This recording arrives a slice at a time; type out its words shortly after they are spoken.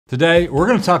Today, we're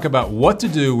going to talk about what to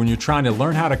do when you're trying to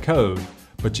learn how to code,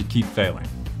 but you keep failing.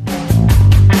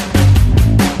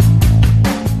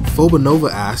 Phobonova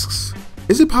asks,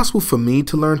 is it possible for me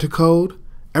to learn to code?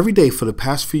 Every day for the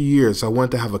past few years, I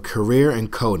wanted to have a career in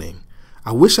coding.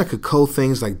 I wish I could code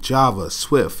things like Java,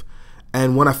 Swift,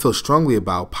 and one I feel strongly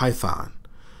about, Python.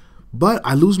 But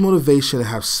I lose motivation and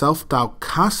have self-doubt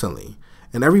constantly,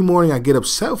 and every morning I get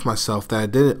upset with myself that I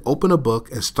didn't open a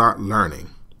book and start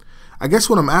learning. I guess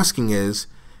what I'm asking is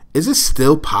it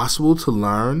still possible to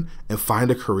learn and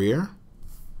find a career?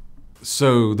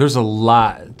 So there's a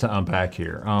lot to unpack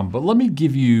here, but let me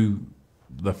give you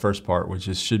the first part, which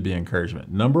should be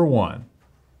encouragement. Number one,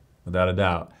 without a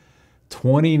doubt,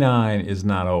 29 is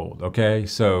not old, okay?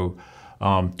 So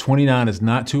 29 is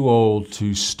not too old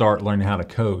to start learning how to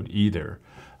code either.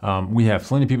 We have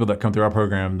plenty of people that come through our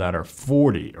program that are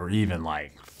 40 or even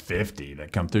like 50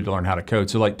 that come through to learn how to code.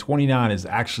 So like 29 is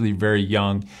actually very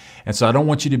young. And so I don't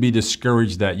want you to be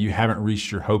discouraged that you haven't reached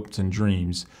your hopes and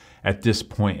dreams at this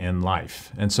point in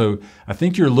life. And so I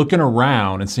think you're looking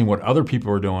around and seeing what other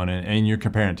people are doing and you're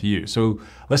comparing it to you. So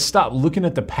let's stop looking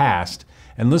at the past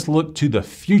and let's look to the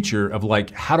future of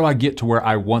like, how do I get to where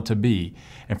I want to be?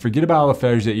 And forget about all the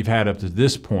failures that you've had up to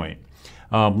this point.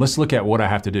 Let's look at what I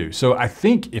have to do. So I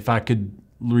think if I could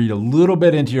read a little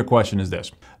bit into your question is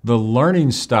this. The learning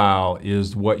style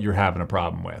is what you're having a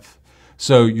problem with.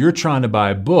 So you're trying to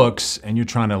buy books and you're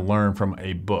trying to learn from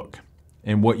a book.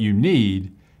 And what you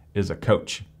need is a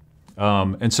coach.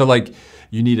 And so like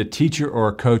you need a teacher or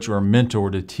a coach or a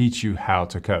mentor to teach you how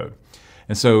to code.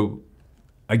 And so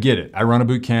I get it. I run a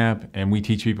boot camp and we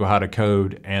teach people how to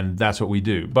code and that's what we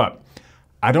do. But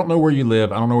I don't know where you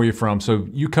live. I don't know where you're from. So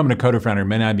you coming to Coder Foundry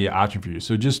may not be an option for you.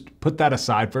 So just put that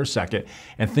aside for a second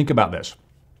and think about this.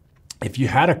 If you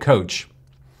had a coach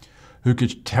who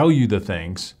could tell you the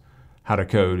things, how to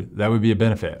code, that would be a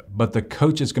benefit. But the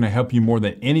coach is going to help you more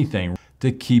than anything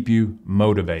to keep you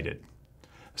motivated.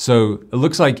 So it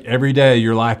looks like every day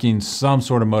you're lacking some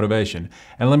sort of motivation.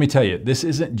 And let me tell you, this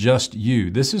isn't just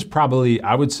you. This is probably,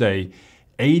 I would say,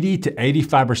 80 to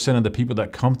 85% of the people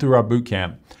that come through our boot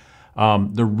camp.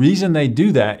 The reason they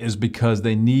do that is because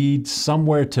they need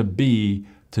somewhere to be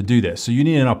to do this. So you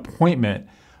need an appointment,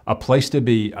 a place to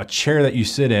be, a chair that you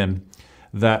sit in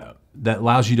that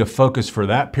allows you to focus for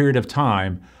that period of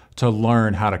time to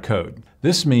learn how to code.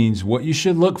 This means what you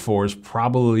should look for is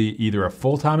probably either a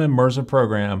full-time immersive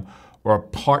program or a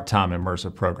part-time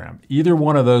immersive program. Either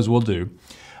one of those will do.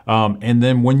 And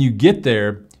then when you get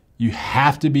there, you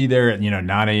have to be there at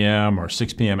 9 a.m. or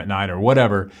 6 p.m. at night or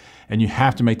whatever, and you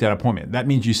have to make that appointment. That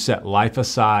means you set life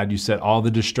aside, you set all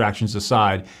the distractions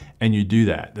aside, and you do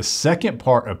that. The second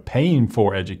part of paying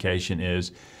for education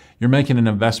is you're making an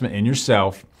investment in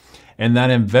yourself, and that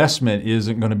investment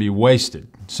isn't going to be wasted.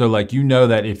 So like you know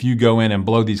that if you go in and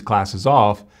blow these classes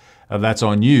off, that's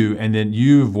on you, and then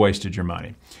you've wasted your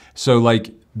money. So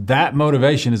like that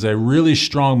motivation is a really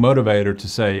strong motivator to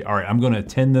say, all right, I'm going to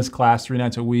attend this class 3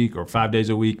 nights a week or 5 days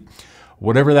a week,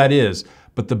 whatever that is.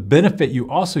 But the benefit you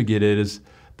also get is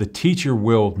the teacher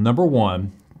will, number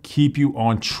one, keep you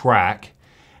on track,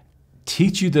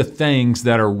 teach you the things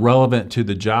that are relevant to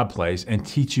the job place, and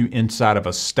teach you inside of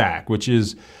a stack, which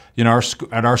is,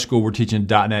 at our school, we're teaching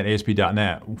 .NET,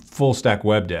 ASP.NET, full stack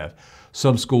web dev.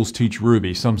 Some schools teach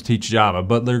Ruby, some teach Java,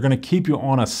 but they're going to keep you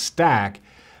on a stack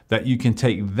that you can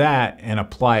take that and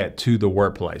apply it to the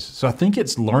workplace. So I think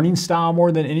it's learning style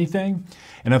more than anything.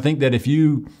 And I think that if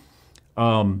you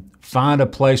find a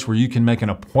place where you can make an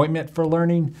appointment for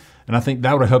learning, and I think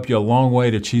that would help you a long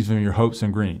way to achieving your hopes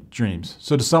and dreams.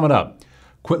 So to sum it up,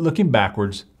 quit looking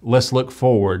backwards, let's look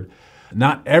forward.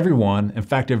 Not everyone, in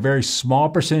fact, a very small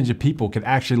percentage of people can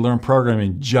actually learn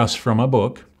programming just from a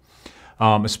book,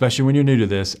 especially when you're new to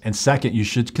this. And second, you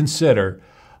should consider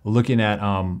looking at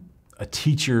a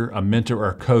teacher, a mentor, or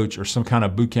a coach, or some kind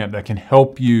of boot camp that can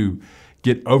help you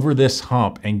get over this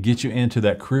hump and get you into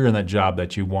that career and that job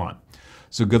that you want.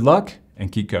 So good luck and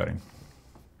keep coding.